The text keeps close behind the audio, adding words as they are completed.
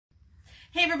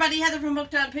Hey everybody, Heather from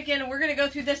Pickin, and we're going to go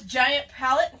through this giant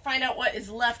pallet and find out what is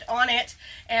left on it,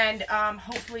 and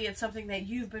hopefully it's something that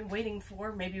you've been waiting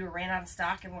for. Maybe we ran out of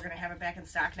stock and we're going to have it back in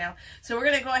stock now. So we're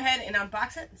going to go ahead and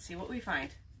unbox it and see what we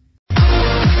find.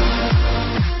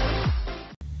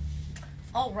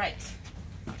 Alright,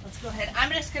 let's go ahead.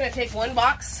 I'm just going to take one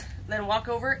box, then walk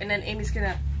over, and then Amy's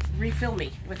going to refill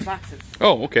me with boxes.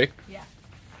 Oh, okay. Yeah.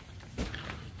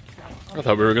 I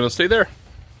thought we were going to stay there.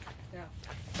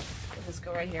 Let's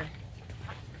go right here.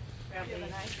 Grab the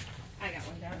knife. I got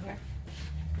one down here.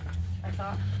 I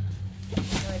thought. No,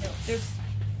 I don't.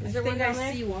 Is there one down there?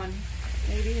 I see one.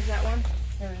 Maybe, is that one?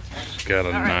 There is one. She's got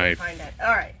a knife. Find it.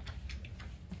 All right.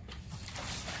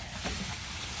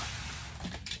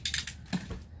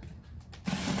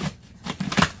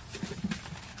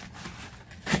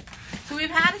 So we've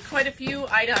had quite a few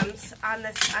items on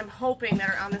this, I'm hoping, that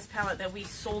are on this pallet that we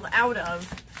sold out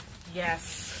of.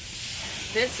 Yes.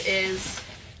 This is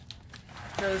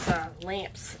those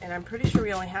lamps, and I'm pretty sure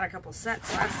we only had a couple sets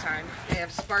last time. They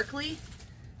have sparkly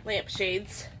lamp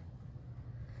shades,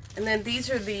 and then these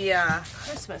are the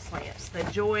Christmas lamps, the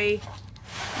Joy.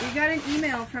 We got an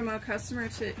email from a customer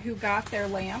who got their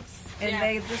lamps, and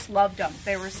they just loved them.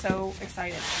 They were so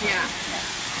excited. Yeah.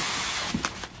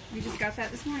 We just got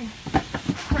that this morning.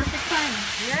 Perfect time.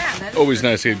 Yeah. That is always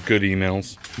nice to get good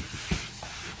emails.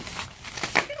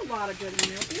 A lot of good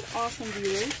emails. We have awesome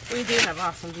viewers. We do have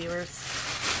awesome viewers.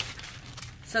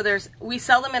 So we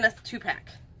sell them in a 2-pack.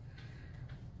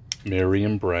 Merry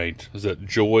and bright. Is that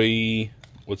joy?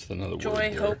 What's another word?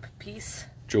 Joy, hope, peace.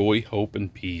 Joy, hope,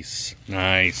 and peace.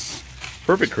 Nice.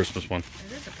 Perfect Christmas one.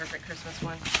 It is a perfect Christmas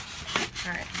one.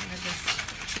 All right, I'm gonna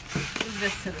just move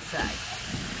this to the side.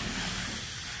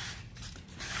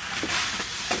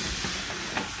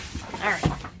 All right.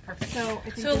 Perfect. So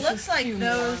it looks like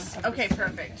those. Okay,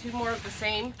 perfect. 2 more of the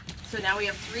same. So now we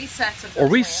have 3 sets of those. Are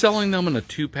we lamps. selling them in a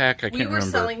 2-pack? I can't remember. We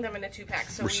were selling them in a 2-pack.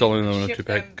 So we're selling them in a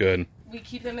 2-pack. Good. We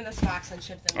keep them in this box and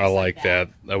ship them. I like that.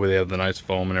 That way they have the nice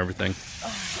foam and everything. Oh,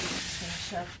 I'm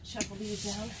just gonna shuffle these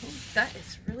down. Ooh, that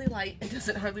is really light. It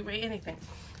doesn't hardly weigh anything.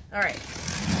 All right.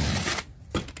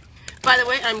 By the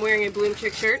way, I'm wearing a Bloom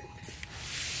Chick shirt.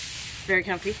 Very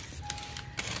comfy.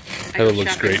 Heather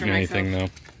looks great in anything, though.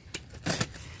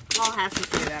 Paul has to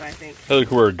say that, I think. Heather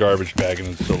could wear a garbage bag and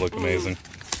it'd still look amazing.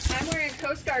 I'm wearing a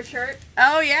Coast Guard shirt.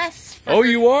 Oh, yes. Oh,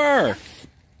 you are?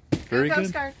 Very good.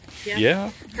 Coast Guard.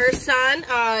 Yeah. Her son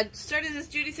started his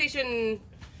duty station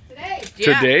Today.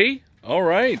 Yeah. Today? All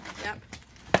right. Yep.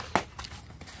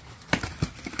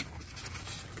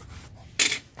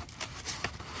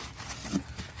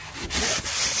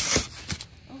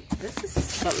 Oh, this is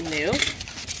something new.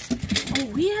 Oh,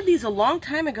 we had these a long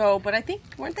time ago, but I think,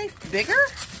 weren't they bigger?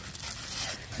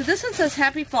 So this one says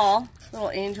Happy Fall, little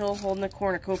angel holding the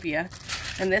cornucopia.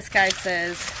 And this guy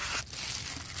says,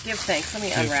 Give Thanks. Let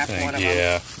me unwrap one of them.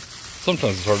 Yeah.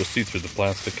 Sometimes it's hard to see through the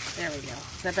plastic. There we go.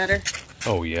 Is that better?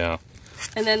 Oh, yeah.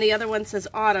 And then the other one says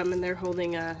Autumn, and they're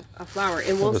holding a flower.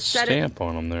 And we'll set stamp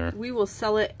on them there. We will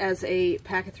sell it as a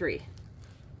pack of 3.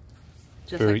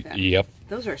 Just Very, like that. Yep.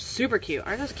 Those are super cute.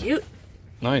 Aren't those cute?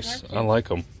 Nice. I like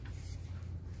them.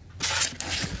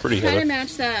 Pretty Kind Heather. of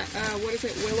match that, what is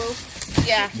it, willow?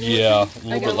 Yeah. Yeah, a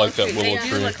little bit like that willow They tree.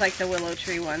 do look like the willow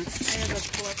tree ones. I have a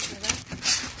collection of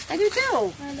that. I do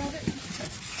too. I love it.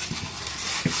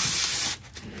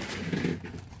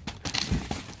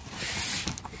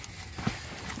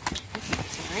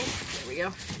 Alright, there we go.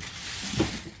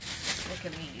 Look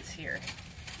at these here.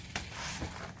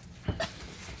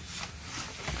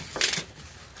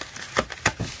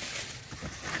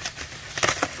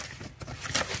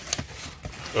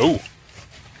 Oh.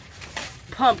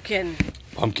 Pumpkin.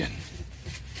 Pumpkin.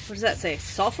 What does that say?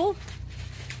 Sulfur?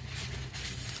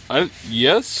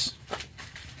 Yes.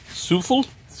 Souffle?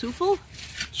 Souffle?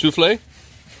 Souffle?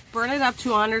 Burn it up to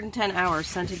 110 hours.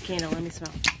 Scented candle. Let me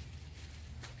smell.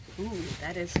 Ooh,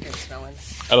 that is good smelling.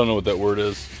 I don't know what that word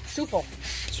is. Souffle.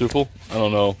 Souffle? I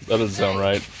don't know. That doesn't sound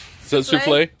right. Is that Souffle?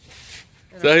 souffle?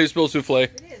 Is that how you spell souffle?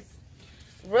 It is.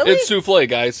 Really? It's souffle,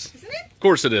 guys. Isn't it? Of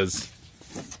course it is.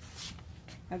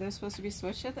 Are those supposed to be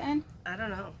switched at the end? I don't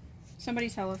know. Somebody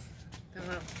tell us. I don't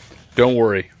know. Don't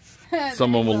worry.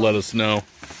 Someone will let us know.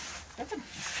 That's a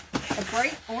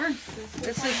bright orange.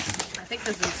 This is, I think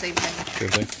this is the same thing.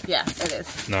 Same thing? Yeah, it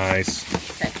is. Nice.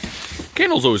 Okay.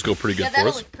 Candles always go pretty good Yeah, for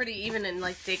that'll us. look pretty even in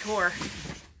like decor.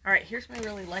 All right, here's my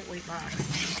really lightweight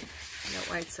box. You know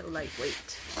why it's so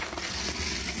lightweight.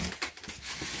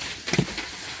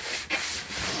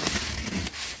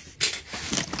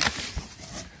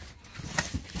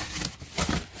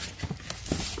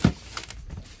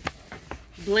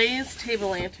 Blaze table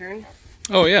lantern.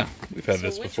 Oh, yeah. We've had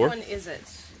this before. Which one is it?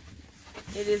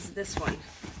 It is this one.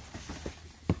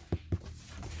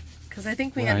 Because I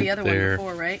think we had the other one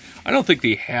before, right? I don't think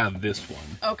they have this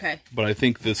one. Okay. But I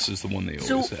think this is the one they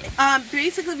always have.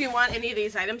 Basically, if you want any of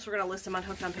these items, we're going to list them on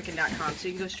hookedonpickin.com. So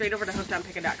you can go straight over to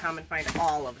hookedonpickin.com and find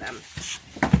all of them.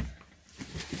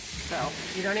 So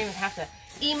you don't even have to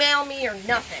email me or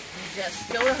nothing. You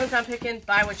just go to Hooked on Pickin,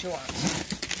 buy what you want.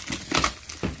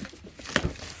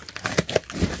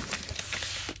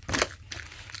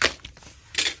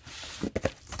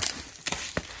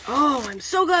 Oh, I'm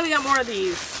so glad we got more of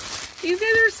these. These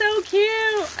guys are so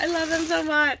cute. I love them so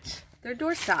much. They're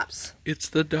door stops. It's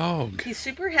the dog. He's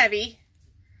super heavy.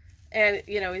 And,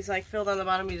 you know, he's like filled on the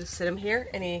bottom. You just sit him here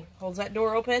and he holds that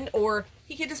door open. Or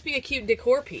he could just be a cute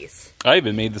decor piece. I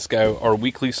even made this guy our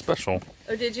weekly special.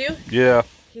 Oh, did you? Yeah.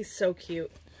 He's so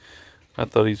cute. I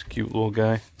thought he's a cute little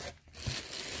guy.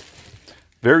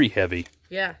 Very heavy.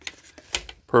 Yeah.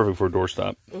 Perfect for a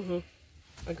doorstop. Mm-hmm.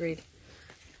 Agreed.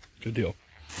 Good deal.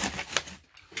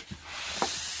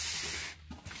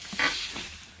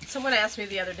 Someone asked me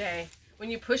the other day,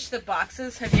 when you push the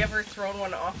boxes, have you ever thrown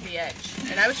one off the edge?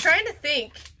 And I was trying to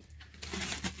think.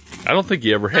 I don't think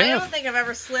you ever have. I don't think I've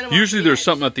ever slid them Usually off the there's edge.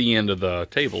 something at the end of the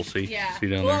table, see? Yeah. See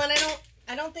down well, there? and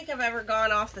I don't think I've ever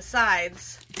gone off the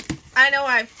sides. I know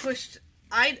I've pushed,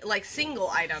 like single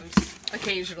items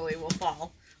occasionally will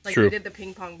fall. Like True. we did the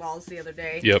ping pong balls the other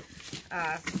day. Yep.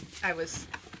 I was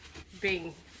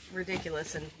being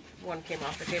ridiculous and one came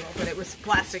off the table, but it was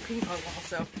plastic ping pong ball,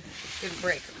 so it didn't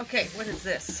break. Okay, what is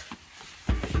this?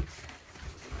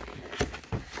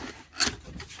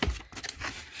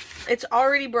 It's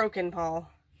already broken, Paul.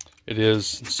 It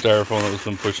is styrofoam that was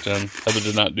been pushed in. Heather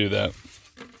did not do that.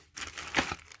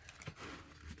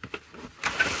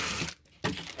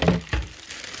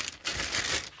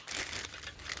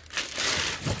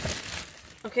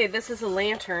 Okay, this is a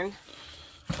lantern.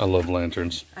 I love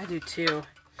lanterns. I do too.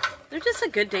 They're just a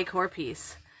good decor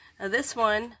piece. Now this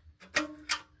one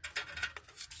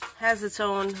has its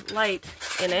own light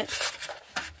in it.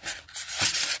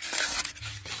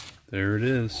 There it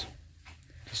is.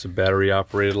 Just a battery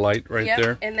operated light right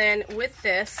there. And then with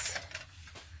this,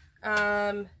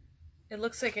 it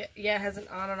looks like it, yeah, it has an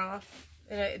on and off.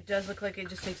 And it does look like it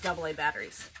just takes AA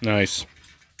batteries. Nice.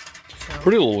 So,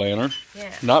 Pretty little lantern.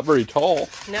 yeah. Not very tall.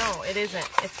 No, it isn't.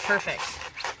 It's perfect.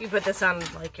 You put this on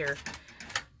like your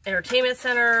entertainment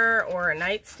center or a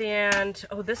nightstand.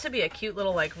 Oh, this would be a cute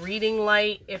little like reading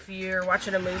light. If you're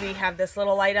watching a movie, have this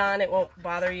little light on. It won't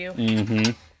bother you.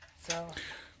 Mm-hmm. So.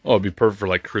 Oh, it'd be perfect for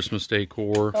like Christmas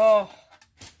decor. Oh,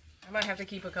 I might have to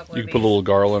keep a couple You of can these. put a little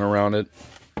garland around it.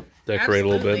 Decorate Absolutely. a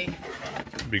little bit.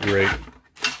 It'd be great. All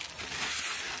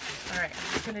right,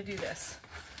 I'm just gonna do this,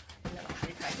 and then I'll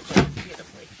repackage it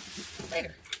beautifully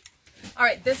later. All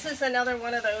right, this is another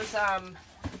one of those.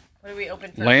 What do we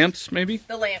open first? Lamps, maybe?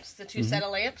 The lamps, the two set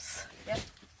of lamps. Yep,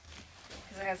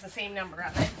 because it has the same number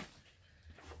on it.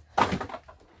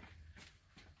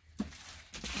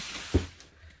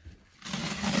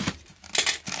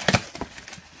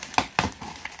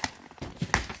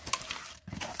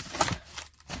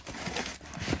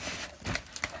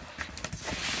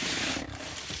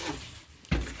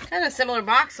 Kind of similar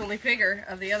box, only bigger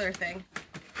of the other thing.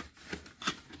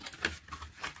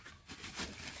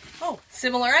 Oh,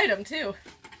 similar item too.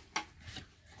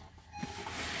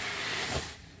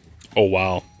 Oh,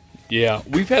 wow. Yeah,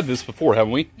 we've had this before,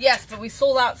 haven't we? Yes, but we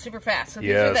sold out super fast. So these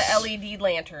are Yes. the LED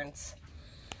lanterns.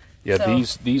 Yeah,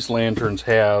 So- these lanterns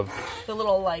have The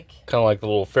little like, kind of like the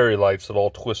little fairy lights that all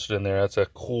twisted in there. That's a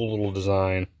cool little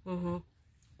design. mm-hmm.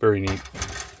 Very neat.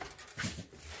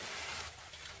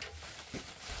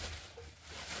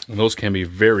 And those can be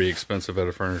very expensive at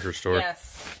a furniture store. Yes.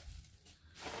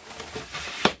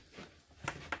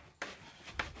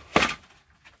 There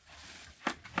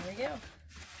we go. All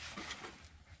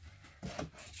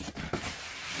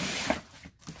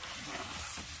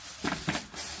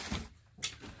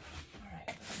right,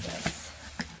 what's this?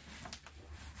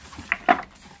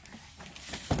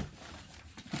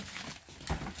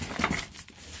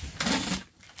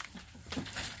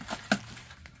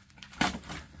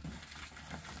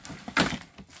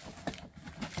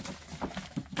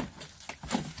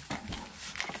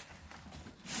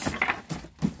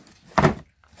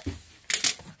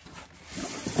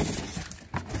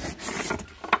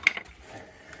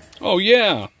 Oh,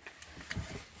 yeah.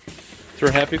 It's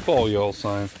our Happy Fall Y'all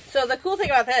sign. So the cool thing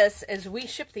about this is we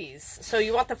ship these. So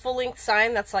you want the full length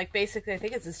sign that's like basically, I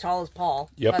think it's as tall as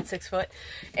Paul. Yep. About 6 foot.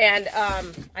 And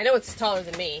I know it's taller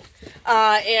than me.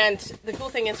 And the cool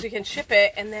thing is we can ship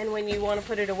it, and then when you want to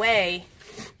put it away,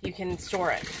 you can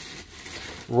store it.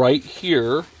 Right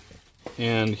here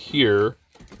and here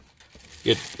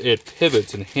it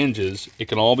pivots and hinges. It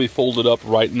can all be folded up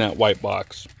right in that white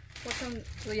box. What's on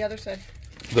the other side?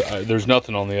 There's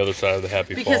nothing on the other side of the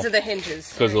Happy Fall. Because of the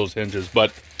hinges. Because of those hinges.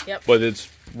 But yep. But it's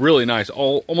really nice.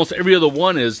 Almost every other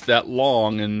one is that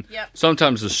long, and yep.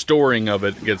 sometimes the storing of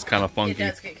it gets kind of funky. It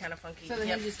does get kind of funky. So the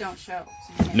yep. hinges don't show.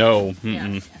 So no.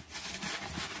 Yeah.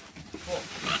 Cool.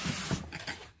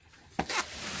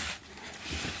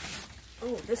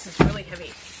 Oh, this is really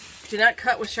heavy. Do not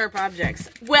cut with sharp objects.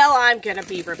 Well, I'm going to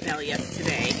be rebellious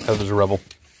today. Heather's a rebel.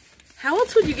 How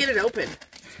else would you get it open?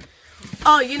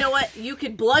 Oh, you know what? You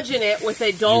could bludgeon it with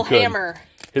a dull hammer.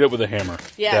 Hit it with a hammer.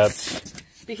 Yes.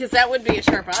 Because that would be a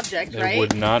sharp object, right? It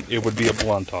would not. It would be a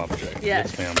blunt object.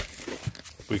 Yes. Yes, ma'am.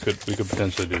 We could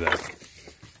potentially do that.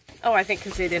 Oh, I think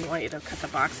because they didn't want you to cut the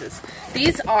boxes.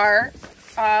 These are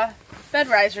bed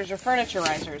risers or furniture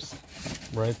risers.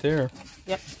 Right there.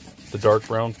 Yep. The dark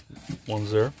brown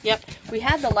ones there. Yep. We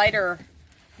had the lighter,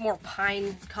 more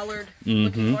pine-colored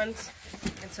looking ones.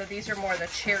 And so these are more the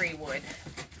cherry wood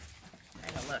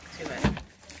kind of look to it.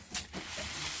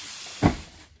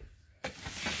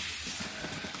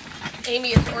 Amy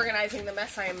is organizing the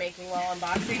mess I am making while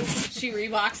unboxing. She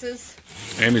reboxes.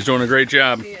 Amy's doing a great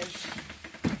job. She is.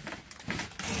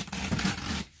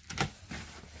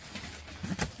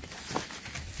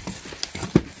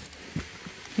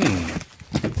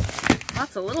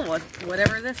 Lots of little one,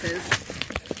 whatever this is.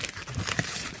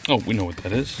 Oh, we know what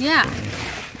that is. Yeah.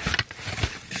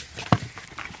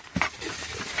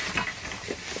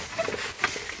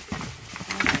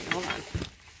 Hold on.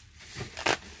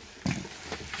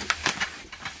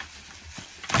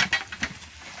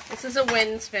 This is a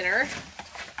wind spinner.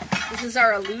 This is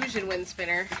our illusion wind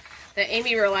spinner that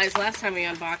Amy realized last time we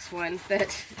unboxed one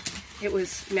that it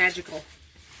was magical.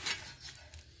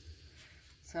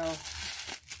 So,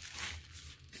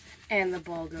 and the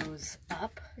ball goes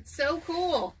up. it's so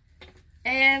cool.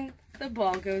 And the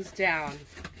ball goes down.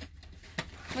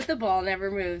 But the ball never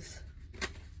moves.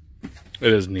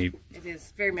 It is neat. It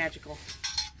is very magical.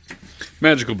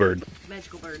 Magical bird.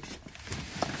 Magical bird.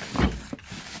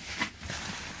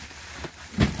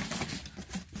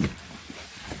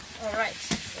 Alright.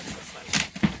 What's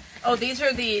this one? Oh, these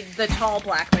are the tall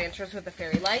black lanterns with the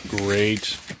fairy lights.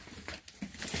 Great.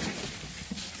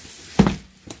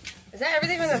 Is that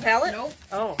everything from the pallet? Nope.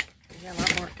 Oh, yeah, a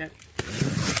lot more. Good.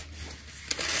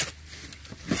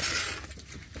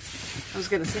 I was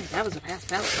gonna say that was a past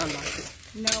pallet unboxing.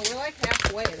 No, we're like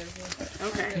halfway. There's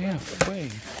Okay. Yeah, way.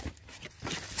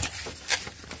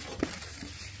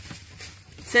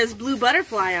 It says blue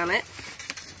butterfly on it.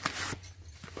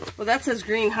 Well, that says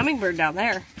green hummingbird down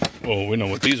there. Oh, we know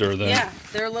what these are then. Yeah,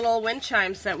 they're little wind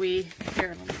chimes that we...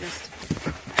 Here, let me just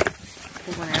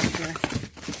pull one out here.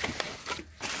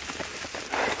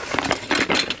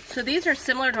 So these are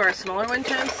similar to our smaller wind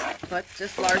chimes, but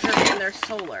just larger, and they're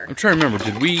solar. I'm trying to remember.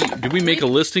 Did we make a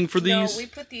listing for these? No, we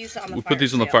put these on the We fire put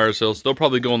these on the sale. fire sales. They'll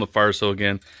probably go on the fire sale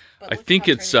again. But I look think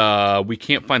how it's we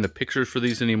can't find the pictures for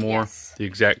these anymore. Yes. The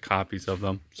exact copies of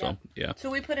them. So Yep. yeah. So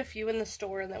we put a few in the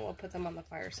store, and then we'll put them on the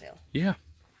fire sale. Yeah.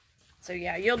 So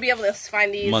yeah, you'll be able to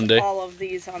find these, Monday. all of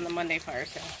these on the Monday fire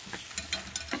sale.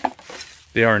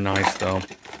 They are nice though.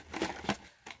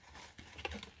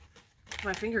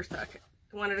 My finger's stuck.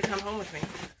 I wanted to come home with me.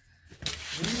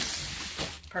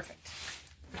 Perfect.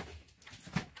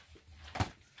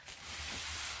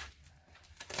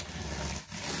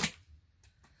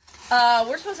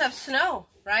 We're supposed to have snow,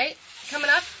 right? Coming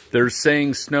up? They're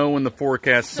saying snow in the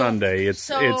forecast Sunday. It's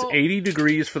 80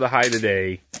 degrees for the high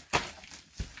today.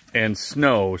 And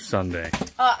snow Sunday.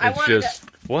 I It's wanted just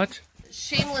what?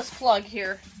 shameless plug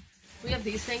here. We have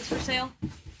these things for sale.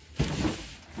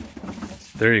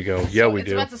 There you go. Yeah, So we it's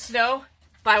do. about to snow.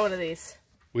 Buy one of these.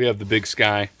 We have the Big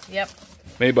Sky, Yep.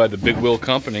 made by the Big Wheel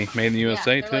Company, made in the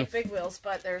USA yeah, they're too. like big wheels,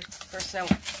 but they're for snow.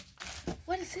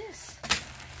 What is this?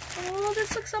 Oh,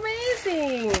 this looks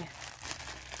amazing.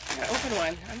 I'm gonna open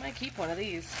one. I might keep one of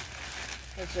these.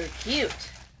 Those are cute.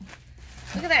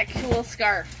 Look at that cool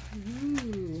scarf.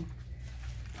 Ooh.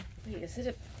 Wait, is it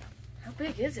a... How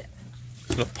big is it?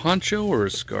 Is it a poncho or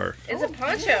a scarf? It's a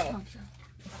poncho.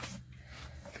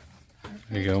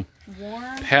 There you go.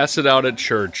 Warm. Pass it out at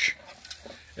church.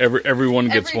 Everyone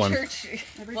gets Every one. church,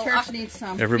 Every well, church needs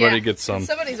some. Everybody yeah, gets some.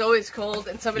 Somebody's always cold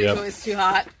and somebody's Yep. always too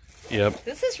hot. Yep.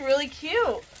 This is really cute.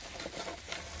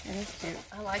 It is cute.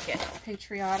 I like it.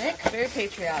 Patriotic. Very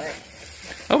patriotic.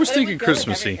 I was But it thinking would go with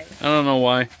Christmassy. everything. I don't know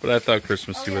why, but I thought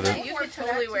Christmassy with yeah, it. you could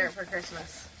totally wear it for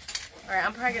Christmas. All right,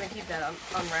 I'm probably gonna keep that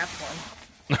unwrapped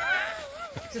one.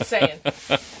 Just saying.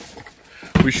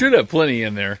 We should have plenty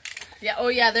in there. Yeah. Oh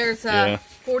yeah. There's Yeah.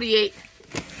 48.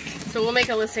 So we'll make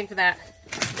a listing for that.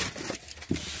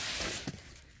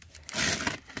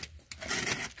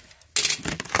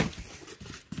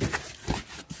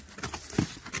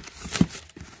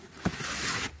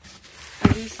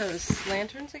 Are these those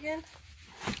lanterns again?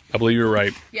 I believe you're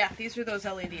right. Yeah, these are those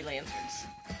LED lanterns.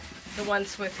 The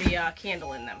ones with the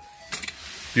candle in them.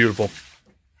 Beautiful.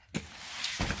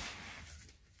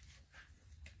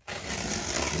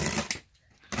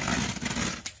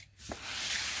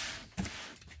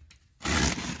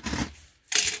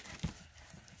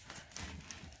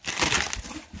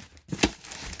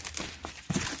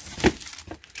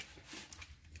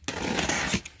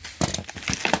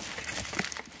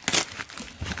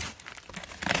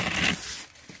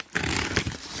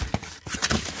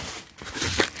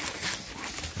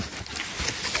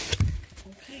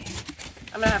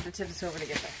 I'm gonna have to tip this over to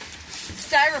get the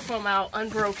styrofoam out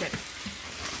unbroken.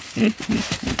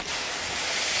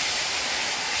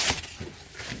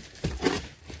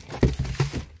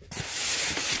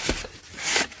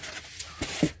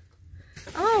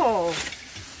 Oh,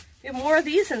 we have more of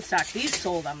these in stock. These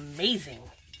sold amazing.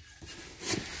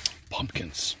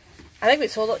 Pumpkins. I think we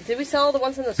sold. Did we sell all the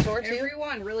ones in the store too?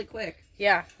 Everyone, really quick.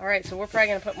 Yeah. All right. So we're probably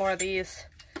gonna put more of these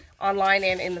online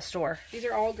and in the store. These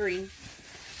are all green.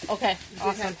 Okay. These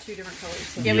Awesome. have 2 different colors.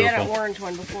 So. Yeah, we had an Beautiful. orange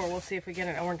one before. We'll see if we get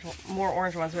an orange, more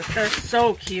orange ones. But they're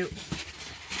so cute.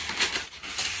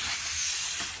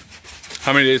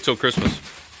 How many days till Christmas?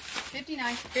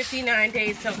 59. 59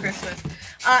 days till Christmas.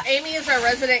 Amy is our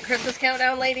resident Christmas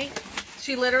countdown lady.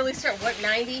 She literally started, what,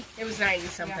 90? It was 90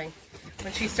 something. Yeah.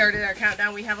 When she started our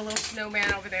countdown, we have a little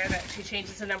snowman over there that she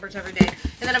changes the numbers every day.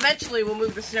 And then eventually we'll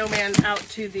move the snowman out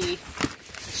to the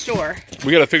store.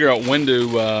 We got to figure out when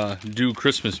to do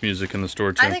Christmas music in the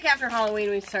store too. I think after Halloween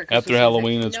we start Christmas After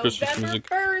Halloween, music. it's Christmas music.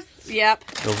 November 1st. Yep.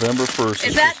 November 1st.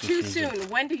 Is that Christmas too music. soon?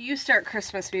 When do you start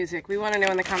Christmas music? We want to know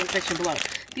in the comment section below.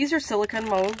 These are silicone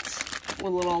molds with a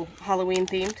little Halloween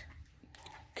themed.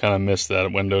 Kind of missed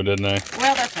that window, didn't I?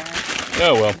 Well, that's alright.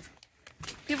 Oh well.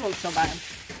 People will still buy them.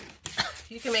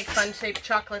 You can make fun-shaped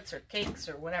chocolates or cakes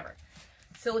or whatever.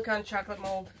 Silicone chocolate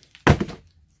mold.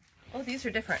 Oh, these are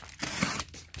different.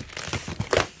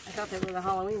 I thought they were the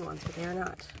Halloween ones, but they are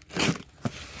not.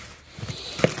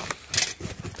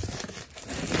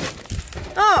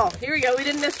 Oh, here we go. We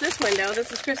didn't miss this window.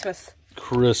 This is Christmas.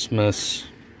 Christmas.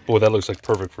 Boy, that looks like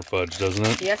perfect for fudge, doesn't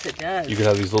it? Yes, it does. You could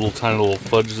have these little tiny little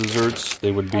fudge desserts.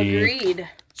 They would be Agreed.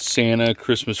 Santa,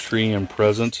 Christmas tree, and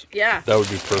present. Yeah. That would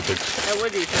be perfect. That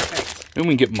would be perfect. Maybe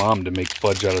we can get Mom to make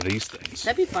fudge out of these things.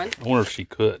 That'd be fun. I wonder if she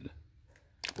could.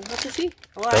 We'll have to see.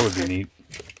 Well, That would be neat.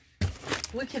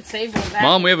 We could save one of that.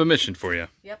 Mom, we have a mission for you.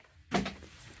 Yep.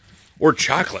 Or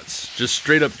chocolates. Just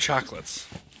straight up chocolates.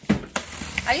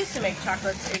 I used to make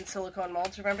chocolates in silicone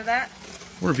molds. Remember that?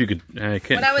 I wonder if you could. I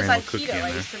can't When I was cram on a cookie keto, in I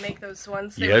there. used to make those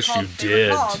ones. Yes, you They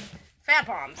did. were called fat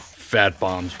bombs. Fat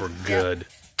bombs were good.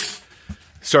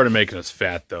 Started making us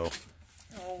fat though.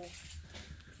 Oh.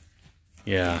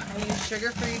 Yeah. I use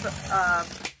sugar-free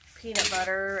peanut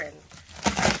butter and.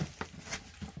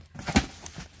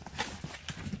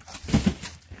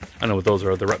 I know what those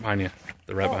are. They're right behind you.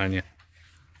 They're right Oh. behind you.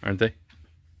 Aren't they?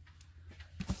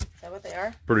 Is that what they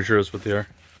are? Pretty sure that's what they are.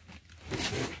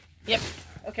 Yep.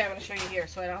 Okay, I'm going to show you here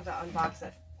so I don't have to unbox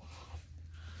it.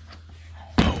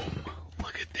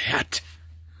 Look at that.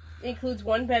 It includes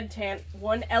one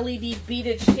one LED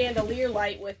beaded chandelier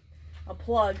light with a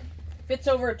plug. Fits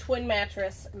over a twin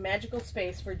mattress. Magical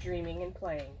space for dreaming and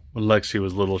playing. When Lexi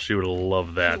was little, she would have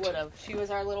loved that. She would have. She was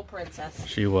our little princess.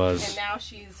 She was. And now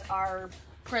she's our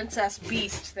princess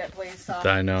beast that plays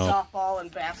I know. softball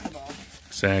and basketball.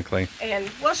 Exactly. And,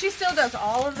 well, she still does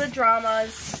all of the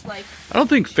dramas. Like, I don't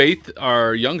think Faith,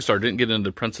 our young star, didn't get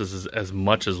into princesses as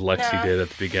much as Lexi No. did at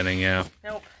the beginning, yeah.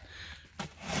 nope.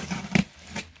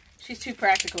 She's too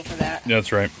practical for that.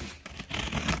 That's right.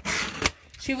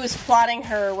 She was plotting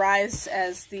her rise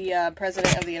as the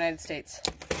President of the United States.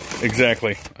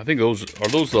 Exactly. I think those, are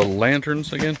those the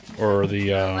lanterns again? Or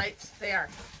the, Lights, they are.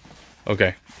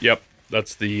 okay. Yep.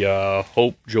 That's the,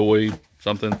 hope, joy,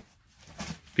 something.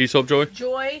 Peace, hope, joy?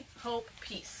 Joy, hope,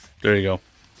 peace. There you go.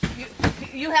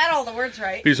 You had all the words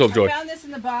right. Peace, hope, joy. I found this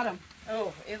in the bottom.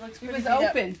 Oh, it looks It pretty was beat up.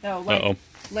 open though. Like, Uh-oh.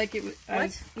 like it was.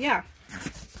 What? Yeah.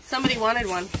 Somebody wanted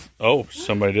one. Oh,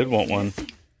 somebody did want one.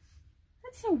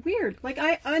 That's so weird. Like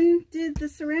I undid the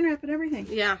saran wrap and everything.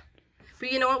 Yeah.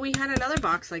 But you know what? We had another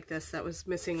box like this that was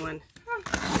missing one.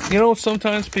 You know,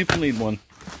 sometimes people need one.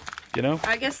 You know?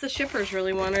 I guess the shippers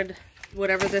really wanted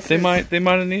whatever this They is. might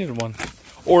have needed one.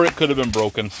 Or it could have been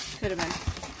broken. Could have been.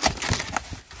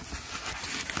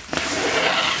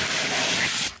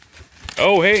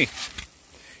 Oh, hey.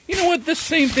 You know what? This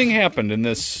same thing happened in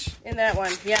this. In that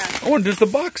one, yeah. Oh, does the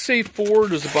box say 4 or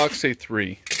does the box say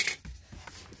 3?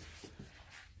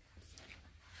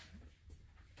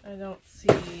 I don't see.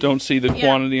 Don't see the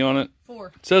quantity on it?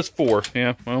 4. It says 4,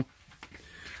 yeah, well.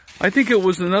 I think it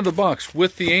was another box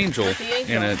with the angel,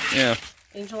 in it, yeah.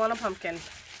 Angel on a pumpkin.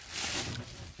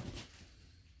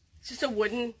 It's just a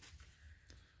wooden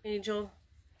angel.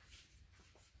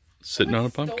 Sitting on a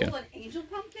pumpkin. Stole an angel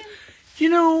pumpkin? You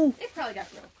know, It probably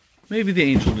got broke. maybe the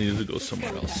angel needed to go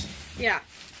somewhere else. Yeah.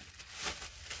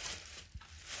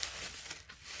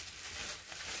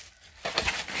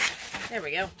 There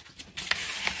we go.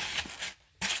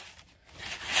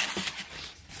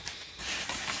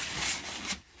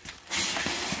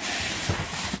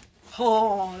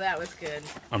 Oh, that was good.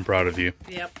 I'm proud of you.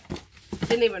 Yep.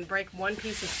 Didn't even break one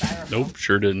piece of styrofoam. Nope,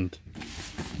 sure didn't.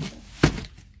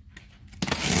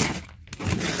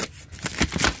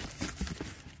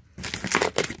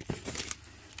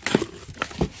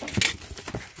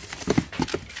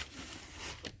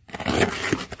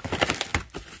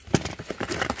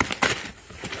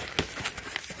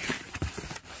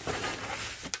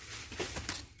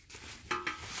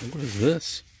 What is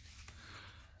this?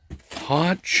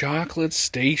 Hot chocolate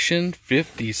station,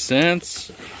 50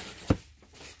 cents.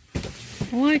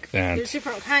 I like that. There's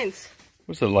different kinds.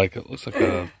 What's it like? It looks like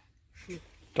a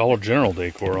Dollar General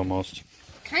decor almost.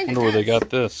 Kind of. Wonder where they got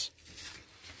this.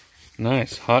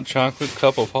 Nice. Hot chocolate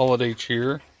cup of holiday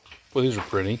cheer. Well, these are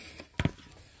pretty.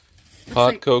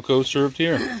 Hot cocoa served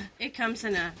here. It comes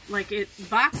in a, like, it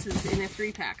boxes in a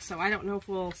 3-pack, so I don't know if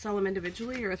we'll sell them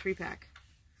individually or a 3-pack.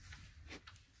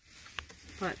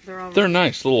 But they're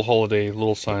nice little holiday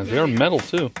little signs. They are metal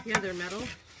too. Yeah, they're metal.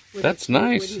 That's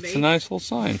nice. It's a nice little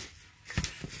sign.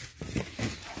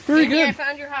 Very good. I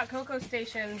found your hot cocoa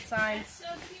station signs. So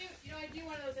cute. You know, I do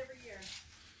one of those every year.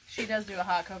 She does do a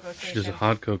hot cocoa station. She does a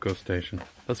hot cocoa station.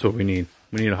 That's what we need.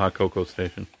 We need a hot cocoa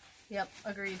station. Yep,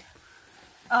 agreed.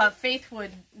 Faith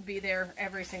would be there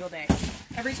every single day.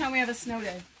 Every time we have a snow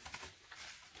day.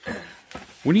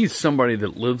 We need somebody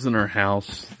that lives in our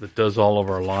house, that does all of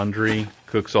our laundry,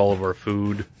 cooks all of our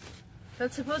food.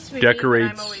 That's supposed to be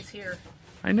decorates. me, but I'm always here.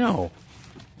 I know,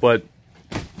 but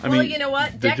I mean, you know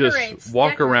what? To just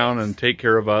walk around and take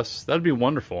care of us, that'd be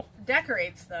wonderful.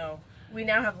 Decorates, though. We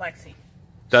now have Lexi.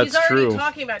 That's She's already true.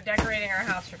 talking about decorating our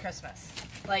house for Christmas.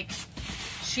 Like,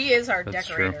 she is our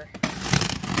decorator. True.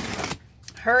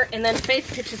 Her, and then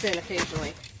Faith pitches in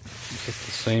occasionally. Is this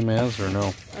the same as or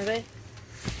no? Are they?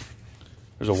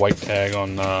 There's a white tag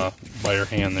on by your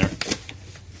hand there.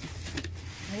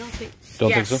 I don't think.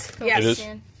 Don't think so? Yes. It is?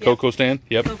 Stand. Yep. Cocoa stand?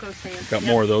 Yep. Cocoa stand. Got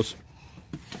more of those.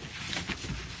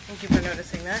 Thank you for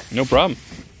noticing that. No problem.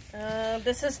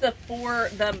 This is the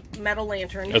metal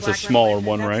lantern. That's a smaller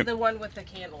one, That's right? That's the one with the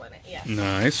candle in it, yeah.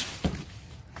 Nice.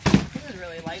 This is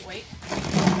really lightweight.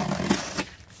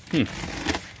 I don't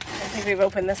think we've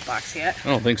opened this box yet. I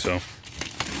don't think so.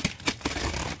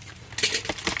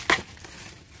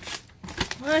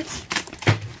 What?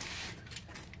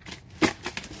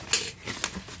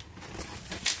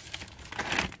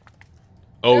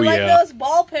 Oh, They're yeah. like those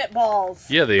ball pit balls.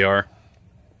 Yeah, they are.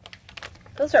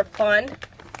 Those are fun.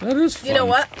 That is fun. You know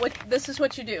what? This is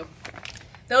what you do.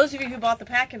 Those of you who bought the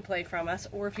pack and play from us,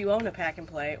 or if you own a pack and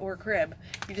play or crib,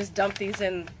 you just dump these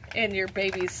in your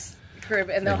baby's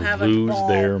crib and they'll have a ball. Lose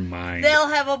their mind. They'll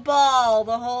have a ball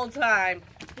the whole time.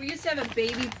 We used to have a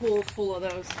baby pool full of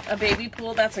those. A baby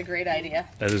pool? That's a great idea.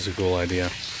 That is a cool idea.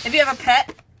 If you have a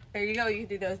pet, there you go. You can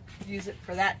do those. Use it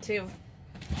for that too.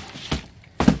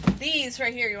 These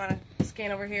right here, you want to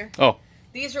scan over here? Oh.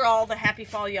 These are all the Happy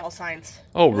Fall Yell signs.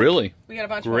 Oh, really? We got a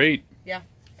bunch. Great. More. Yeah.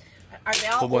 Are they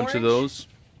all A whole bunch of those.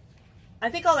 I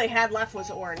think all they had left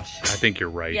was orange. I think you're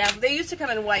right. Yeah, they used to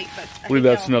come in white, but I believe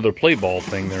that's another play ball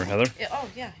thing there, Heather. Yeah, oh,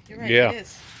 yeah, you're right. Yeah. It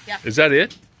is. Yeah. Is that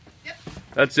it? Yep.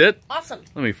 That's it? Awesome.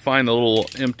 Let me find the little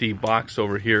empty box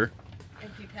over here.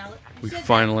 Empty pallet. We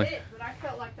finally. That's it, but I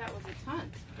felt like that was a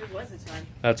ton. It was a ton.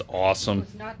 That's awesome. It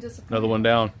was not disappointing. Another one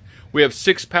down. We have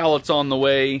 6 pallets on the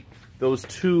way. Those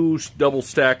 2 double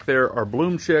stacked there are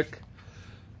Bloom Chick.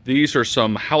 These are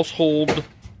some household.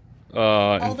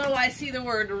 Although I see the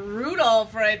word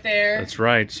Rudolph right there. That's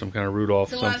right. Some kind of Rudolph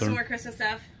So we'll have some something. more Christmas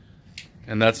stuff.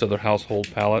 And that's other household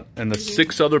pallet. And the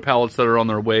 6 other pallets that are on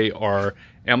their way are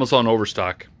Amazon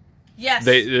Overstock. Yes.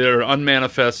 They're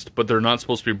unmanifest, but they're not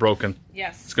supposed to be broken.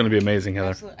 Yes. It's going to be amazing, Heather.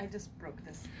 Absolutely. I just broke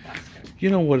this box. You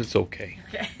know what? It's okay.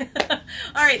 Okay.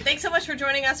 All right. Thanks so much for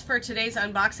joining us for today's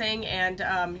unboxing.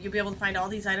 And you'll be able to find all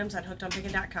these items on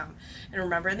hookedonpickin.com. And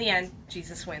remember, in the end,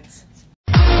 Jesus wins.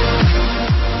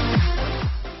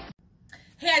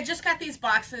 Hey, I just got these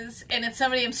boxes, and it's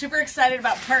somebody I'm super excited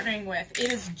about partnering with.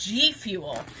 It is G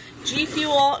Fuel. G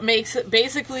Fuel makes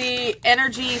basically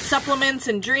energy supplements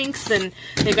and drinks, and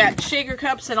they've got shaker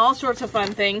cups and all sorts of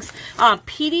fun things.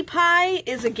 PewDiePie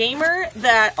is a gamer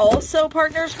that also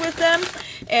partners with them,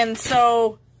 and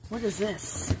so what is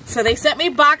this? So they sent me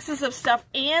boxes of stuff,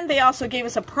 and they also gave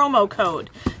us a promo code.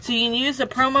 So you can use the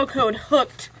promo code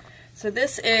HOOKED. So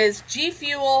this is G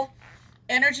Fuel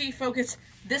Energy Focus.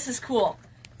 This is cool.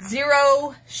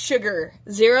 Zero sugar,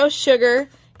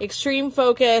 extreme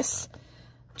focus,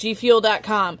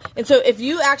 gfuel.com. And so if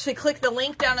you actually click the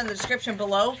link down in the description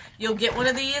below, you'll get one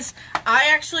of these.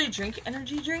 I actually drink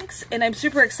energy drinks, and I'm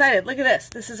super excited. Look at this.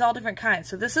 This is all different kinds.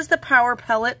 So this is the Power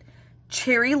Pellet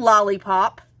Cherry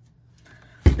Lollipop.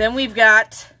 Then we've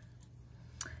got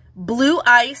Blue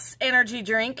Ice energy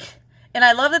drink. And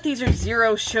I love that these are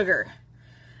zero sugar.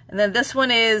 And then this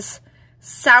one is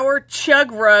Sour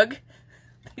Chug Rug.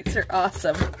 These are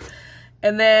awesome.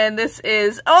 And then this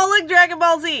is, oh look, Dragon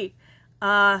Ball Z.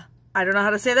 I don't know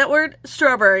how to say that word.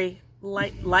 Strawberry.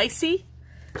 Lycee.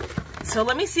 So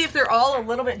let me see if they're all a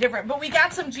little bit different. But we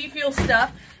got some G Fuel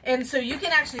stuff. And so you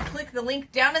can actually click the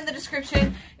link down in the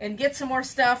description and get some more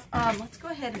stuff. Let's go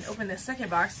ahead and open this second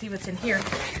box, see what's in here.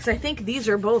 Because I think these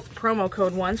are both promo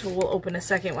code ones. So we'll open a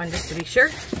second one just to be sure.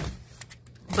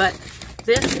 But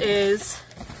this is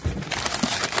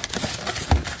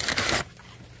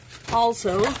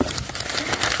also,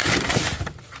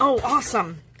 oh,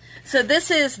 awesome. So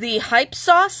this is the Hype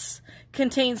Sauce.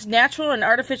 Contains natural and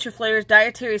artificial flavors,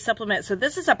 dietary supplement. So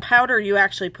this is a powder you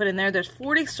actually put in there. There's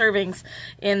 40 servings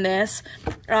in this.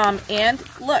 And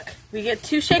look, we get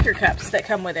 2 shaker cups that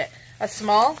come with it. A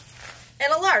small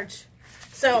and a large.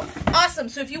 So awesome.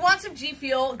 So if you want some G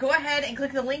Fuel, go ahead and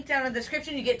click the link down in the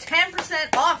description. You get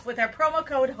 10% off with our promo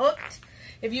code HOOKED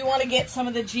if you want to get some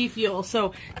of the G Fuel.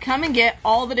 So come and get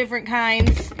all the different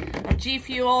kinds of G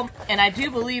Fuel. And I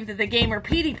do believe that the gamer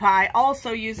PewDiePie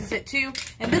also uses it too.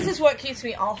 And this is what keeps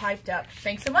me all hyped up.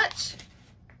 Thanks so much.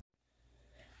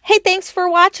 Hey, thanks for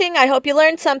watching. I hope you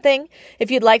learned something.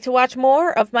 If you'd like to watch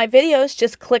more of my videos,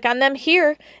 just click on them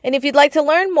here. And if you'd like to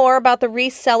learn more about the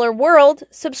reseller world,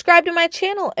 subscribe to my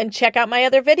channel and check out my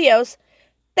other videos.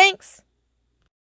 Thanks.